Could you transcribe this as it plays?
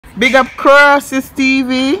Big up Crosses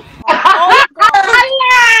TV. Oh,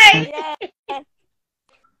 Yeah.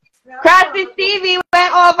 Crosby TV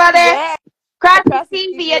went over there. Yeah. Crosby Crosby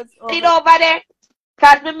TV, TV you was did over. over there.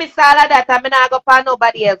 Cause me miss all of that. I'm not go find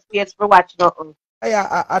nobody else place for watch nothing.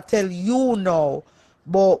 I tell you now,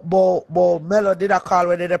 but Mello did a call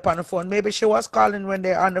when they're on the phone. Maybe she was calling when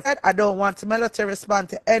they're on the phone. I don't want Mello to respond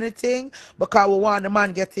to anything because we want the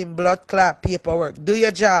man getting blood clot paperwork. Do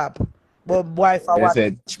your job. But wife, I watch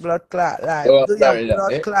blood clot live. Do your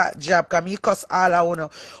blood clot job. Come you cuss all I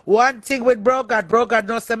wanna. One thing with Brogard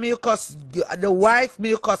no say me you cuss the wife, me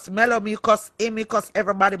you cuss Mello, me you cuss him, me you cuss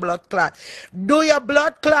everybody blood clot. Do your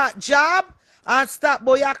blood clot job. And stop,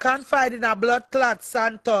 boy, I can't find in a blood clot,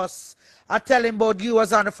 Santos. I tell him about you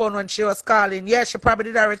was on the phone when she was calling. Yeah, she probably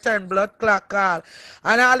did a return blood clot call.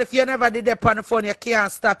 And all if you never did that on the phone, you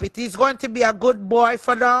can't stop it. He's going to be a good boy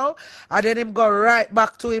for now. And then him go right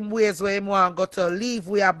back to him ways where him want go to leave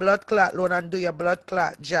with a blood clot loan and do your blood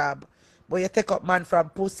clot job. But you take up man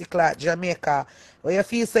from Pussy Clot, Jamaica. Where you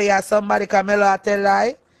feel say you're somebody Camelo I tell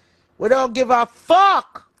lie. We don't give a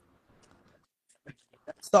fuck.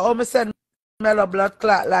 So I'm send Mello blood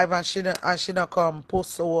clot live and she don't come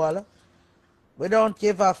post the wall. We don't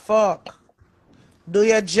give a fuck. Do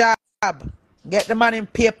your job. Get the man in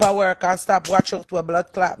paperwork and stop watching to a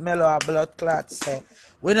blood clot Mello or blood clot say.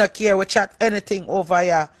 We don't care, we chat anything over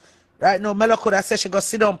here. Right now, Mello could have said she go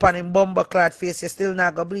sit down on him bumper clot face. You still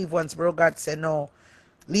not gonna believe once bro God say no.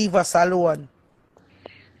 Leave us alone.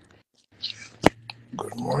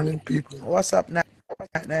 Good morning, people. What's up now?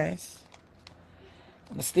 Nice.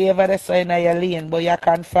 Stay over there so in your lane, but you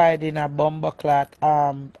can't find in a bomber clot.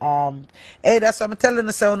 Hey, that's what I'm telling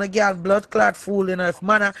you, so on a girl blood clot fool, you know.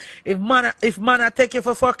 If man take you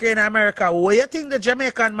for fucking in America, what you think the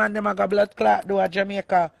Jamaican man them a got blood clot do at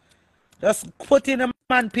Jamaica? Just put in a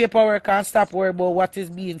man paperwork and stop worrying about what is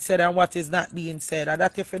being said and what is not being said. And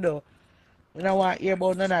that if you do. We don't want to hear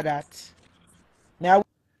about none of that. Now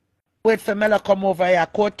wait for Mello come over here.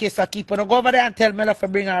 Court case I keep on go over there and tell Mello to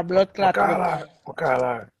bring our blood clot.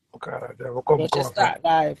 Start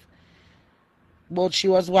live. But she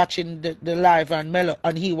was watching the live and Mello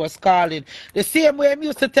and he was calling. The same way I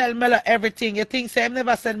used to tell Mello everything. You think say I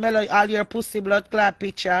never send Mello all your pussy blood clot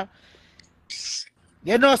picture?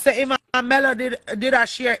 You know, say him and Mello did a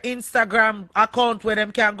share Instagram account where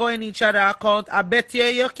them can go in each other account. I bet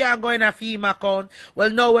you can't go in a female account. Well,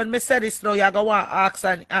 no, when me say this now, you go want to ask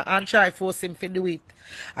and try force him to do it.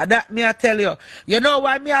 And that me I tell you. You know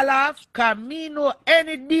why me I laugh? Because me know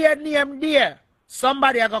any day name there.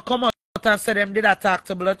 Somebody I go come out and say them did attack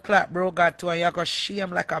to blood clot bro God too, and you go shame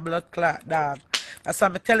like a blood clot dog. That's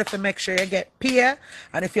why I tell you to make sure you get paid.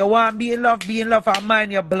 And if you want to be in love and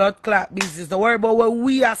mind your blood clot business. Don't worry about what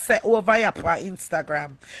we are set over here for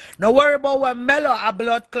Instagram. Don't worry about what Mello a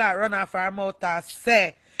blood clot run off our mouth and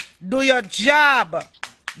say. Do your job.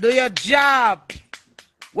 Do your job.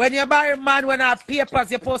 When you marry man, when have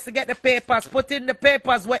papers, you're supposed to get the papers. Put in the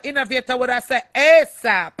papers where innovator would have said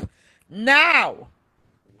ASAP. Now.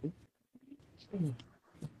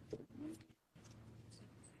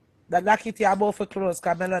 The lucky to about for close,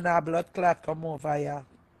 Camelo now blood clot come over here.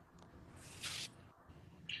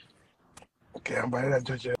 Okay, I'm by that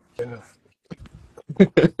judge.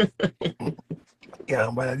 Yeah,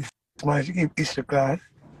 I'm by this man. She keep history class.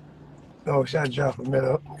 No, she had draft for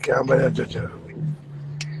Mello. Okay, I'm by that judge. I'm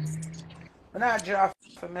not draft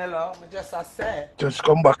for Mello, I just say. Just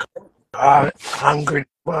come back. Hungry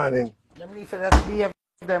morning. Let me just be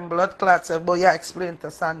them blood clots, but you explain to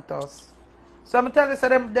Santos. So I'm telling you, so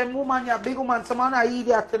them woman, you big woman, some man are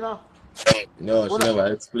idiot, you know. No, she never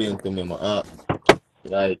explained to me, man.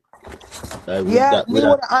 Like yeah, me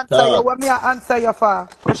would answer you. What me I answer you for?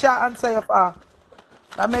 What shall I answer you for?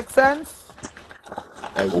 That makes sense?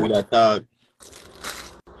 Like with a talk.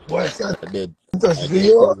 What's that? I did.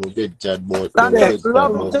 Did chat about Santos,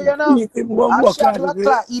 love it to you know. I shall blood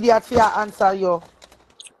clot idiot for your answer you.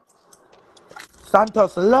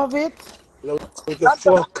 Santos, love it. Love it the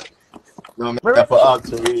fuck. No, me for ask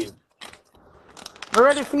to read. Me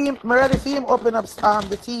ready for him open up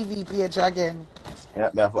the TV page again. Yeah,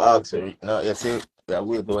 me for ask to read. No, you see, we are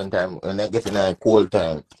waiting one time when I get in a cold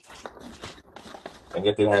time. I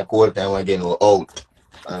get in a cold time again, we're out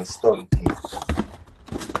and stunned.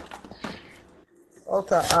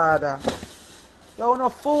 Out of order. You no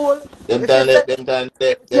fool. Them time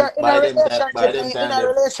You're in a by relationship them and you're in time a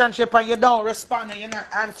them relationship and you don't respond and you're not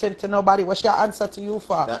answering to nobody. What's your answer to you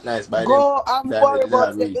for? not nice. By them Go and time the worry about law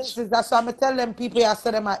your reach. business. That's why I'm tell them people I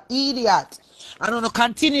say them are idiot. And wanna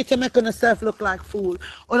continue to make yourself look like fool.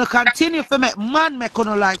 Wanna continue to make man make you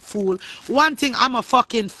like fool. One thing, I'm a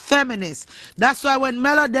fucking feminist. That's why when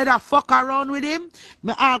Mello did a fuck around with him,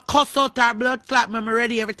 I'll cuss out her blood clot. Me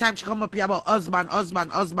ready every time she come up here about husband,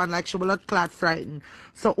 like she blood clot frightened.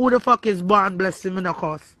 So who the fuck is born blessed him in the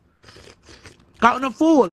cuss? Got on a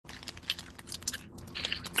fool.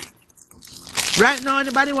 Right now,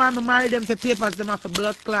 anybody want to marry them for papers, them have a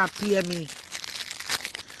blood clot pay me.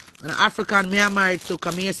 An African me I married to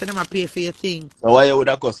come here, so them I pay for your thing. So why you would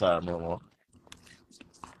have cuss her, Momo?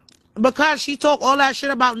 Because she talk all that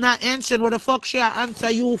shit about not answering, what the fuck she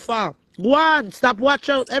answer you for? Go on, stop watch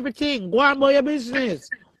out everything. Go on about your business.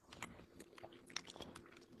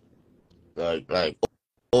 Like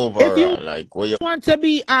If you overall, like what you want to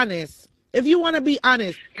be honest,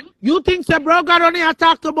 you think the bro got only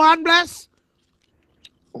attack to Born Bless?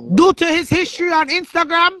 Due to his history on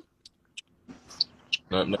Instagram?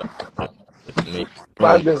 no no me no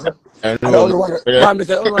Man, this, I I don't know know what, man, this,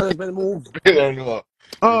 I don't know what this move. I don't know.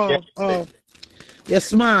 You can't say. You're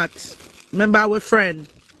smart. Remember our friend.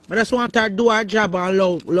 But I just want her to do her job on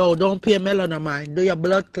low. Don't pay Mello no mind. Do your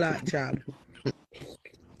blood clot job.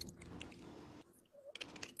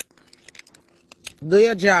 Do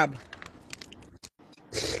your job.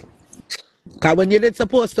 Cause when you did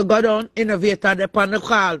supposed to go down, innovator upon the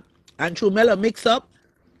call. And through Mello mix up,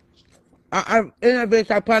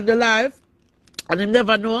 innovator upon the live. And you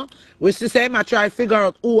never know. We see same I try to figure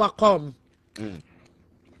out who I come. Mm.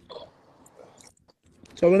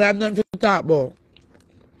 So we have nothing to talk about.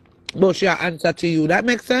 But she answer to you. That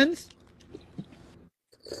makes sense?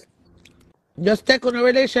 Just take on a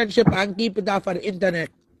relationship and keep it off of the internet.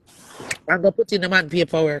 And go put in the man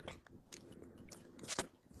paperwork.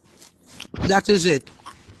 That is it.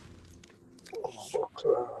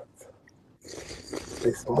 Clot.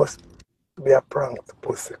 This must be a prank,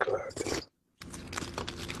 pussy clot.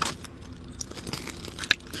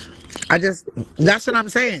 That's what I'm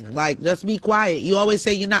saying. Like, just be quiet. You always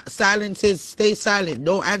say you're not, silence is, stay silent.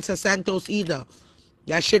 Don't answer Santos either.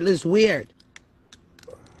 That shit is weird.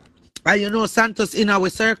 And you know Santos in our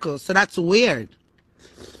circle, so that's weird.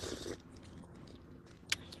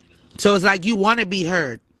 So it's like you want to be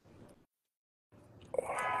heard.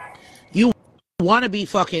 You want to be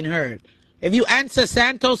fucking heard. If you answer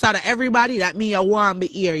Santos out of everybody, that means you want to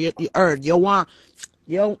be here. You heard. You want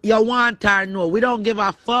her know. We don't give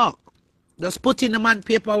a fuck. Just put in the man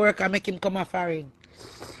paperwork and make him come a foreign.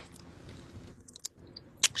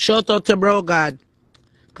 Shout out to bro God.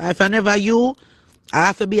 If I never you, I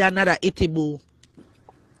have to be another Itibu.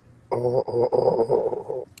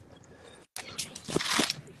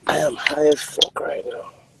 I am high as fuck right now.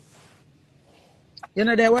 You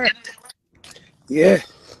know they work. Yeah.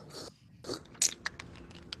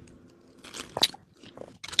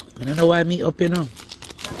 I don't know why me up, you know.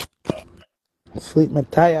 Sleep me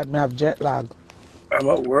tired, me have jet lag. I'm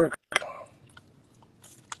at work.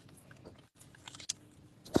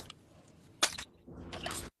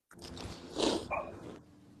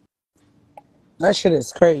 That shit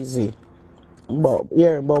is crazy. But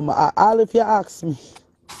yeah, but all if you ask me.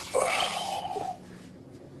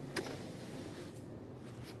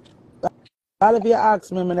 All if you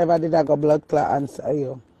ask me, I never did I go blood clot answer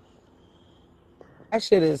you. That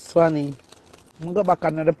shit is funny. I'm go back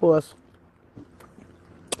another post.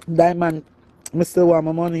 Diamond, I still want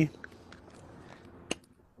my money.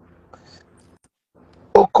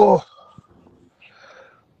 Oko.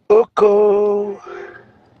 Oh,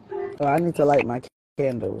 I need to light my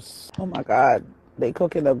candles. Oh my god, they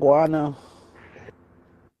cooking the guana.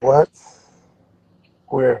 What?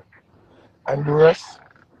 Where? Honduras?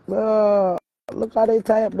 Look how they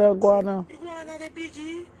tie up the iguana.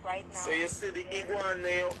 Right now. So you see the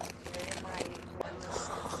iguana?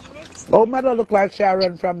 Oh, mother look like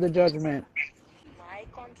Sharon from the judgment. My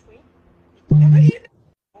country, we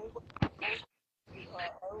are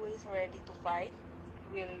always ready to fight.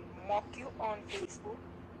 We'll mock you on Facebook,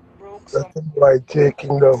 broke some. That's why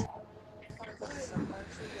taking them. It's a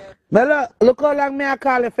country where Mello, look how long me I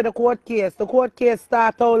call it for the court case. The court case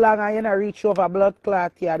start how long and you know reach over blood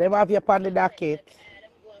clot here. They have you upon the docket.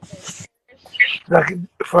 Like,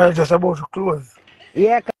 file just about to close.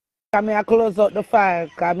 Yeah, cause me I close out the file.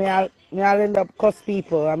 Cause I'll end up cuss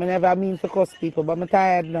people. I never mean to cuss people, but I'm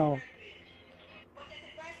tired now.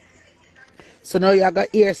 So now you got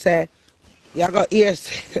ear say. You got ear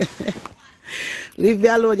say. Leave me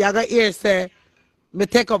alone, you got ear say. Me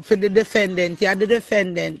take up for the defendant. Yeah, the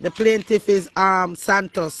defendant. The plaintiff is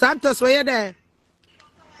Santos. Santos, where you there?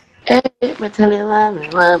 Hey, me tell you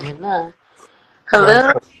why.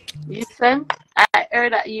 Hello, Dissin. I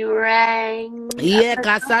heard that you rang. Yeah,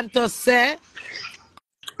 cause Santos said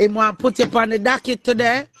he want to put you on the docket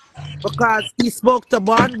today because he spoke to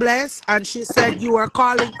Born Bless and she said you were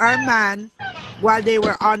calling her man while they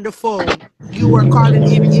were on the phone. You were calling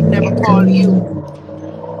him never called you.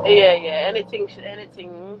 Yeah. Anything.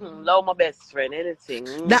 Love my best friend. Anything.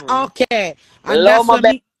 That okay. And Love that's my what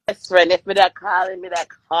me best friend. If me that calling me that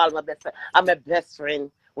call my best friend. I'm my best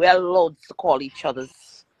friend. We are allowed to call each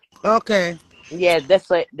other's. okay. Yeah, that's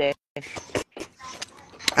it there.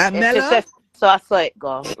 And If she Mello? says so, I saw it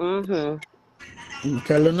go.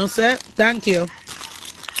 Tell her no sir. Thank you.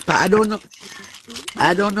 But I don't know.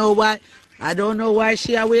 I don't know why. I don't know why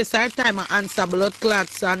she a waste her time and answer blood clot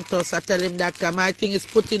Santos. I tell him that my thing is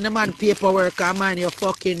putting them on paperwork and mind your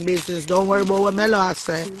fucking business. Don't worry about what Mello has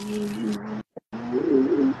say.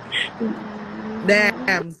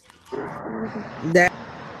 Damn.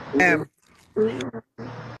 Damn.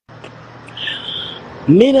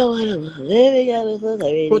 Me no wanna baby got it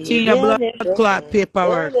Put in your blood clot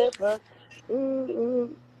paperwork.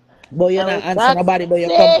 But you're I'm not answer nobody, but you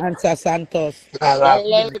come toxic. answer Santos. Nah, nah, Hello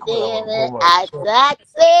forget the color one. there, Come on. I'm So,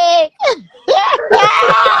 toxic.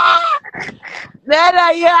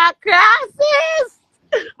 Nana, you are crisis.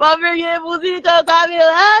 But bring your pussy to come you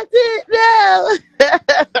want it now.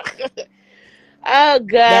 Oh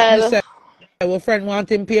That me God. say, our friend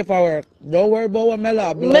wanting paperwork. Don't worry about what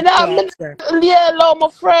Mello Me blood not, clot say. yeah, love my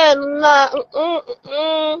friend. Nah,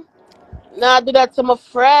 nah, do that to my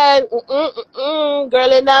friend.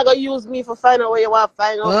 Girl, you're not gonna use me for find out what you want to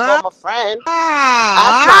find out about my friend.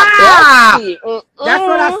 That's my Ah! bestie. That's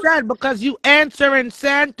what I said because you answering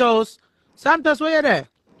Santos. Santos, where you there?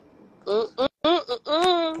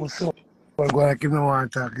 what's up? I'm going to keep no one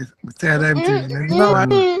talk. It's tired of him telling me. He's No, I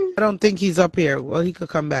going don't think he's up here. Well, he could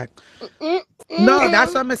come back. No,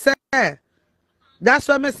 that's what I said. That's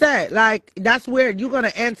what I said. Like, that's weird. You're going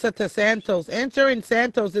to answer to Santos. Answering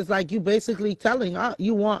Santos is like you basically telling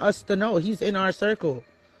you want us to know he's in our circle.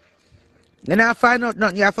 Then I find out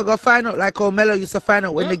nothing. You have to go find out like Mello used to find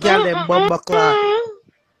out when the girl them bumba clock.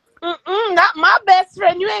 Not my best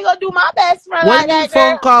friend. You ain't gonna do my best friend What do like you mean that,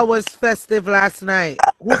 phone girl. call was festive last night?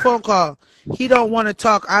 Who phone call? He don't want to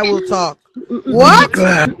talk. I will talk. to What?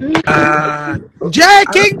 class. Jay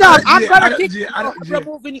Kingdom, I'm gonna kick Jay, you out. I'm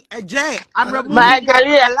removing you. Jay, I'm Jay, My removing you girl, from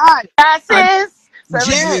you the live. glasses. So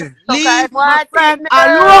Jay, Jay. talk I leave my want it friend now.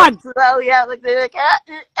 alone. So yeah, look like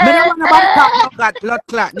Me don't want nobody talk no God blood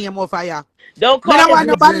clot name over here. don't Me call don't his want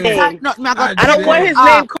nobody Jay, type name. nothing. I got I don't take want out Jay. his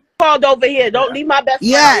name off. called over here. Don't leave my best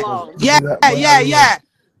friend Yeah, alone. yeah, Do that yeah, bad one. yeah.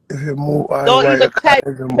 If you move on, Don't why you even can't type.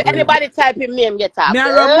 even If move. anybody type his name, get a Me I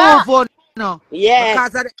remove block. one no. Yes.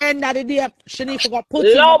 Because at the end of the day, Shanifa got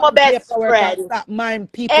put in the Love my man best paperwork and friend. stop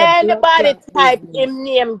mind people blood Anybody clot type business. him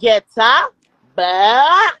name, get a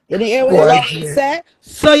block. You hear what Boy, the Love. lady Jay. say?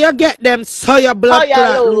 So you get them, so your So blood you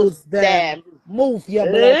clot lose lose them. them. Move your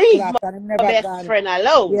blood Leave clot my and him never best gone. friend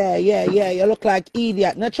alone. Yeah. You look like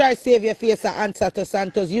idiot. Now try save your face and answer to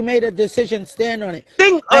Santos. You made a decision, stand on it.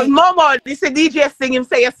 Sing, And Momo, this a DJ sing him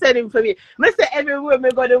say you send him for me. Me say everywhere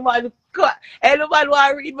me go the man cut. Anyone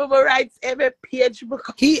want to read me rights every page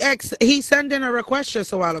book. he sent in a request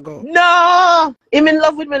just a while ago. No, him in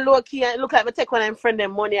love with me low key and look like me take one of them friend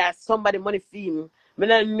them money or somebody money for him. Me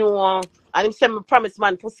not know. And him say me promise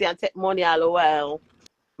man pussy and take money all the while.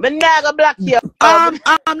 Me nah go block you.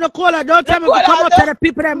 Nicola, don't The tell me go come cola out to though. the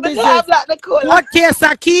people them Me nah business. block the cola. Court case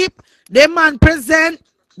I keep. The man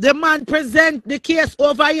present the case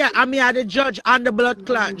over here. And me are the judge and the blood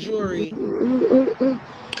clot jury.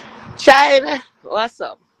 China, what's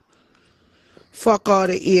up? Fuck all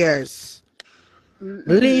the ears.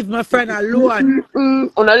 Leave my friend alone.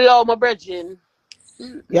 Una love my brethren.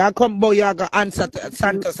 You come boy, you go answer to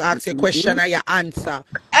Santos ask you a question and you answer.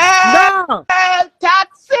 Eh, No!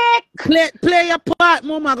 toxic. Play your part,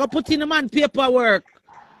 mama. Go put in the man paperwork.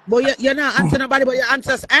 But you're not answering nobody, but you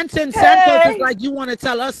answering Santos is Hey, like you want to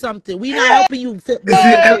tell us something. We not hey, helping you You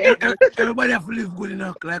see, business with everybody have to live good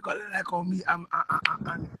enough. Like how me, I'm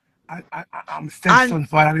and stepson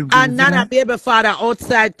father live good, and you Nana know? baby father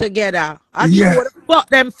outside together. I true Yeah. what the fuck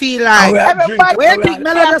them feel And we like. are drink, everybody Where you and we think are,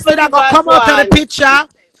 Mello have just to said I live go as come out of the one. picture?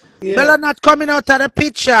 yeah. Mello not coming out of the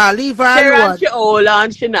picture. Leave her Share and alone. she hold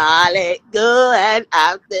on, she not let go and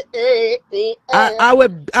after I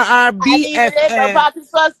would our I need a little BFF. pocket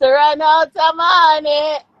sauce to run out of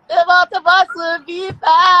money. The both of us will be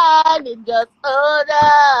fine and just hold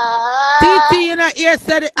TT, on. you know, here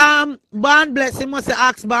said, Bond Bless, he must have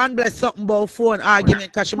asked Bond Bless something about phone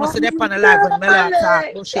argument, because she must have dep on the live when Mello attack,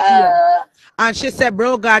 but she hear. And she said,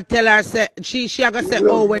 bro, God tell her, say, she gonna say,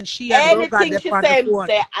 oh, when she and bro, God Anything dep she on the say, him phone.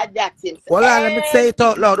 say, I got him. Hold on, let me say it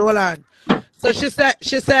out Anything. loud, hold on. So she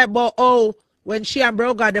said, but oh, when she and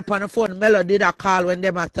bro got up on the phone, Mello did a call when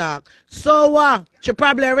them attack. So she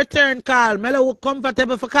probably return call. Mello was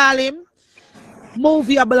comfortable for call him. Move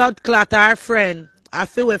your blood clot, our friend. I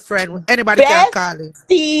feel with friend. Anybody can call him.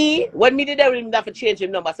 Bestie. When me did that, him have to change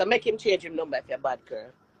him number. So make him change him number if you're bad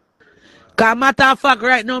girl. Cause matter of fact,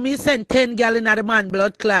 right now, me send 10 gal in the man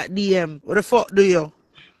blood clot DM. What the fuck do you?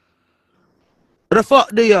 What the fuck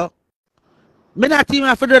do you? Me not even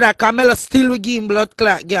have to do that, cause Mello still will give him blood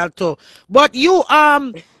clot girl too. But you,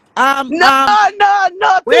 um, No, um,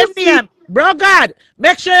 no, When pussy. name, bro God,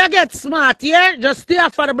 make sure you get smart, yeah? Just stay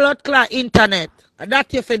off for the blood clot internet. And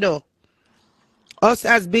that you do. Us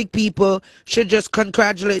as big people should just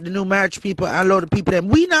congratulate the new marriage people and load the people them.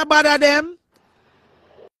 We not bother them.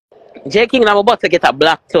 J King, I'm about to get a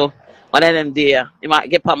black too. One of them there. He might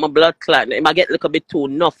get on my blood clot. He might get a little bit too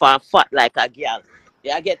nuff and fat like a girl.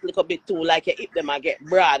 Yeah, I get a little bit too like your hip them I get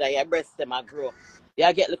broad and your breast them I grow. Yeah,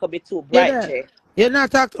 I get a little bit too You bright, know, J. you're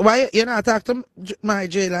not talk why you not talk to my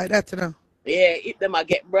J like that, you know. Yeah, hip them I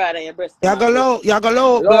get broad and your breast them You I go grow.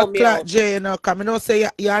 low, Blow blood me clot out. J, you know, come you know say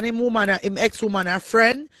you and him woman, him ex-woman, a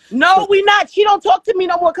friend. No, So we not. She don't talk to me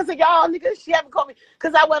no more because of y'all niggas. She haven't called me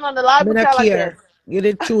because I went on the live me with not y'all again. care. You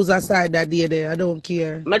didn't choose a side that day there. I don't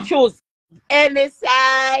care. I choose any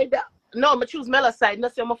side. No, I choose Mello's side. No,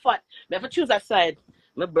 say I'm a fat. Me have to choose that side.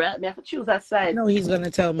 My bro, me have to choose that I side. know he's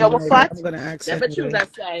gonna tell me I'm a no, but fat. I'm gonna ask Me have to choose anyway.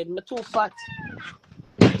 that side. Me too fat.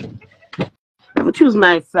 Me have to choose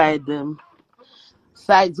my side.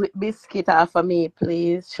 Sides with biscuit off of me,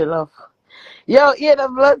 please. Chill off. Yo, yeah, the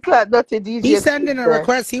blood clot, dirty He DJ sending skip a there.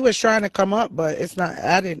 request. He was trying to come up, but it's not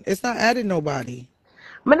adding. It's not adding nobody.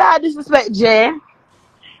 Me not disrespect Jay.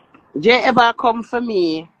 Jay ever come for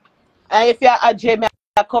me. And if you're a Jay,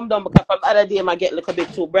 I come down because from other day I get a little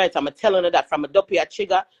bit too bright. I'm telling her that from a duppy a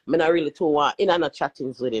trigger, me not really too want in and out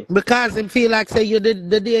chattings with him. Because him feel like say you did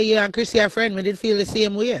the day you and Chrissy are friend, we did feel the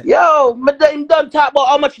same way. Yo, me done talk about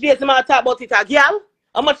how much days I talk about it a girl?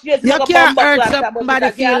 How much days I You go can't bomb hurt talk about it somebody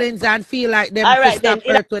a girl? feelings and feel like them to Alright then, stop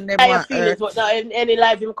in hurt when them your want feelings, hurt. but now in any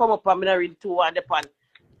life him come up and me not really too want depend.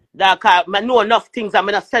 That I know enough things and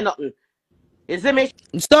me not say nothing. You see me?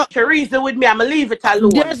 So She reason with me, I'ma leave it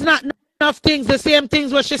alone. there's not enough things, the same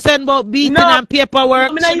things what she said about beating No, and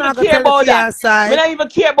paperwork. me not She even not gonna care tell it about for that. your Me side. not even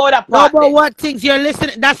care about that No, part but there. what things you're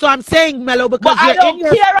listening? That's what I'm saying, Mello, But because I you're in don't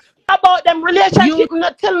your care about them you relationship. I'm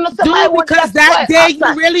not telling us my do own because that's that spoiled day you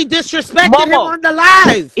outside. really disrespected him Momo, on the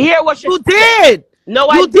live. hear what she You said. did. No,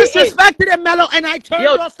 I You didn't. disrespected him, Mello, and I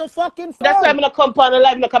turned Yo, off the fucking that's why I'm phone. gonna come on the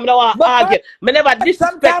live. I'm gonna want to Because argue. Me never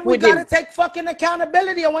disrespect sometimes we with gotta him. take fucking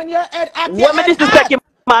accountability. And when your head act, your When me head disrespect him, act.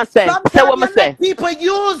 man say Sometimes what me you let say. people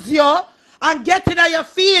use you and get into your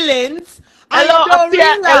feelings and you Hello, don't I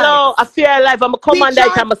realize. fear life. I'm a She commander.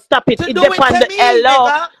 tried I'm a stop it. to It do it depend. to me, Hello,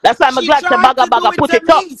 nigga. that's why I'm She glad to tried to do it put to it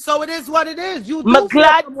up. me, so it is what it is. You Me do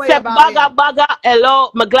feel glad some way to about him.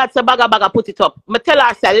 hello. Me glad to put it up. Me tell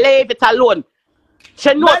her say leave it alone.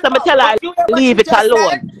 She knows. Mello, So me tell her but you hear what leave she it just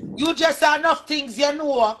said? alone. You just saw enough things you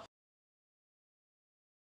know.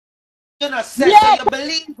 You know, say, so Yeah, you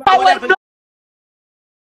believe or I whatever when you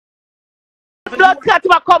blood clot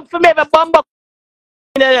will come for me. Every bumbo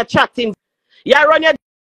in the chatting. You run your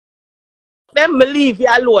them. Me leave you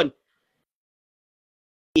alone.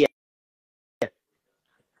 Yeah,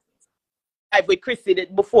 with Chrissy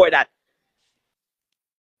before that.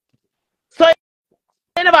 So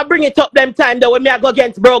you never bring it up them time though when me I go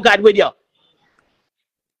against bro God with you.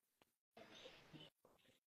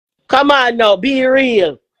 Come on now, be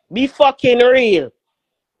real. Be fucking real.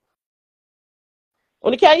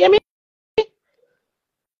 Only can you hear me?